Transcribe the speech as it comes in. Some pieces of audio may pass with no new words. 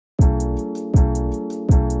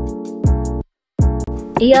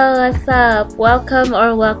Yo, what's up?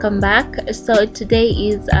 Welcome back. So today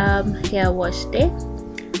is hair wash day.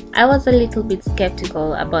 I was a little bit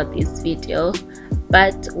skeptical about this video,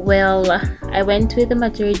 but well, I went with the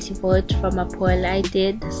majority vote from a poll I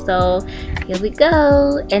did. So here we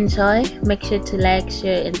go. Enjoy. Make sure to like,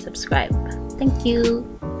 share and subscribe. Thank you.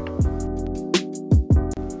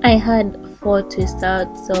 I had 4 twists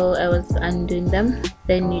out, so I was undoing them.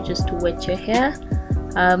 Then you just wet your hair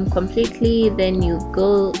completely, then you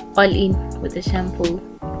go all in with the shampoo.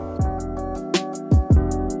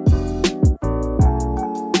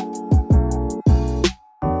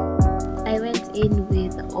 I went in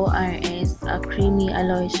with ORS, a creamy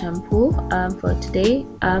aloe shampoo for today.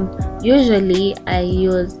 Usually I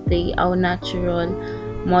use the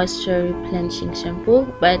naturale moisture replenishing shampoo,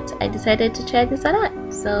 but I decided to try this one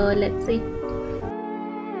out, so let's see.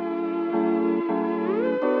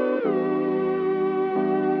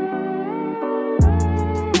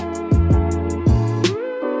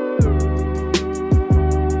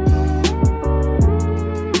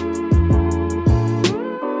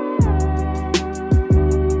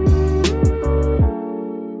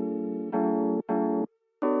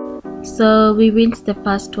 So we rinse the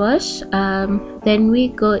first wash, then we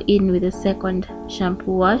go in with the second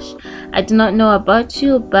shampoo wash. I do not know about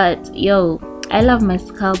you, but yo, I love my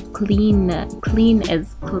scalp clean as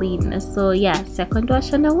clean. So yeah, second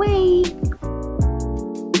wash on the way.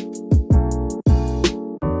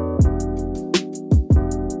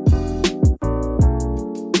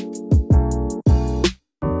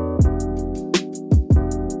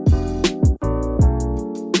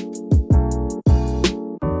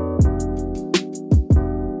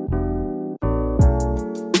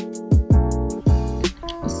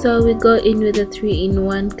 So we go in with a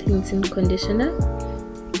 3-in-1 cleansing conditioner.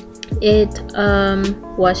 It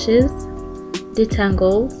washes,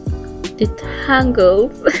 detangles,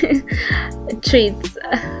 treats.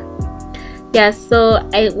 Yeah, so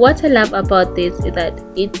what I love about this is that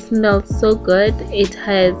it smells so good. It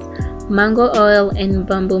has mango oil and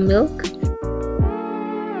bamboo milk.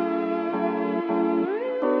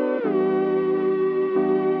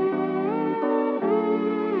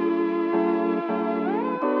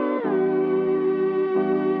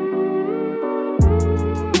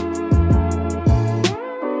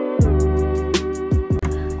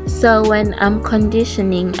 So when I'm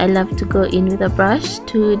conditioning, I love to go in with a brush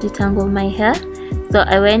to detangle my hair. So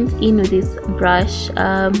I went in with this brush,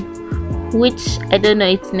 which I don't know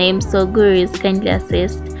its name, so gurus kindly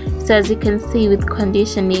assist. So as you can see with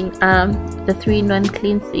conditioning, the 3-in-1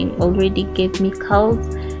 cleansing already gave me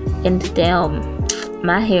curls, and damn,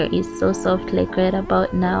 my hair is so soft like right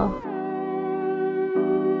about now.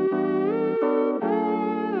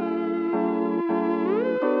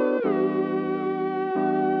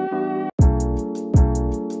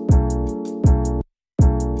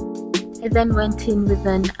 I then went in with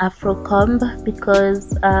an afro comb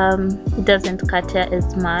because it doesn't cut hair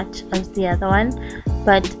as much as the other one,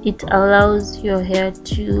 but it allows your hair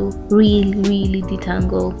to really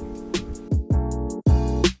detangle.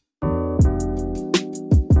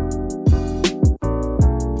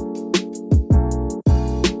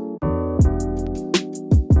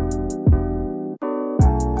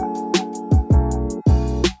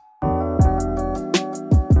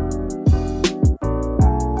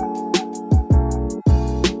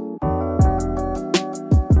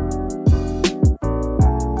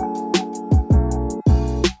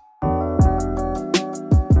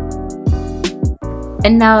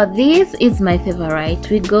 And now this is my favorite.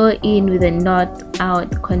 We go in with a not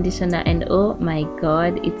out conditioner, and oh my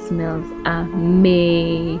god, it smells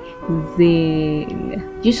amazing.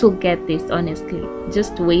 You should get this, honestly.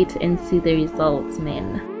 Just wait and see the results,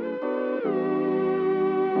 man.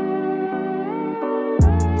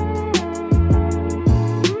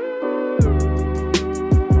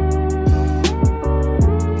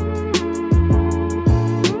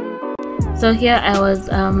 So here I was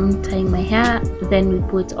tying my hair, then we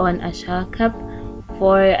put on a shower cap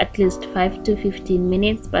for at least 5 to 15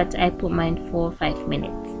 minutes, but I put mine for 5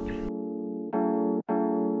 minutes.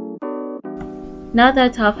 Now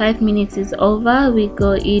that our 5 minutes is over, we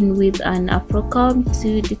go in with an afro comb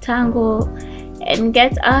to detangle and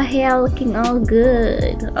get our hair looking all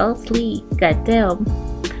good, all sleek. Goddamn,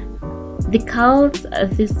 the curls,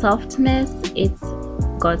 the softness, it's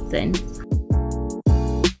godsend.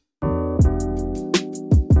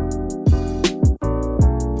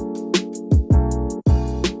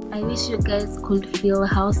 I wish you guys could feel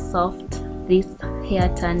how soft this hair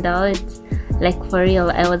turned out. Like for real,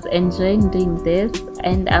 I was enjoying doing this,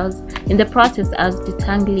 and I was in the process, I was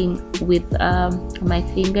detangling with my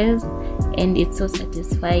fingers, and it's so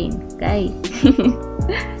satisfying, guys.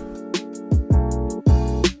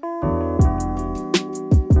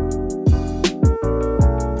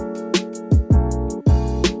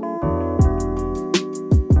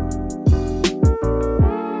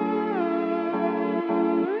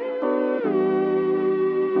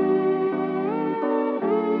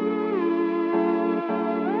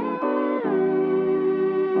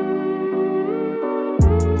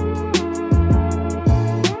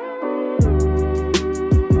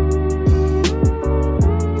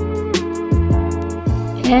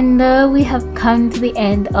 And we have come to the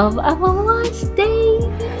end of our wash day.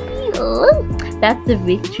 Oh, that's the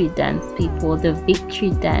victory dance, people, the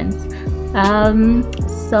victory dance.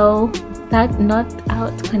 So that not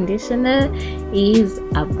out conditioner is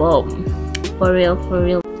a bomb, for real, for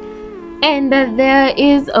real. And there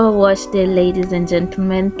is our wash day, ladies and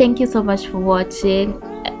gentlemen. Thank you so much for watching.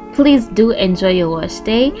 Please do enjoy your wash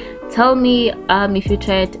day. Tell me if you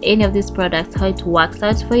tried any of these products, how it works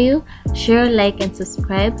out for you. Share, like, and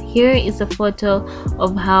subscribe. Here is a photo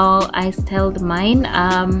of how I styled mine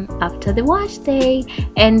after the wash day,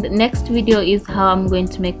 and next video is how I'm going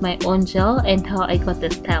to make my own gel and how I got the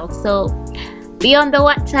style. So be on the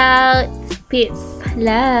watch out. Peace,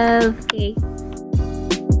 love. Okay.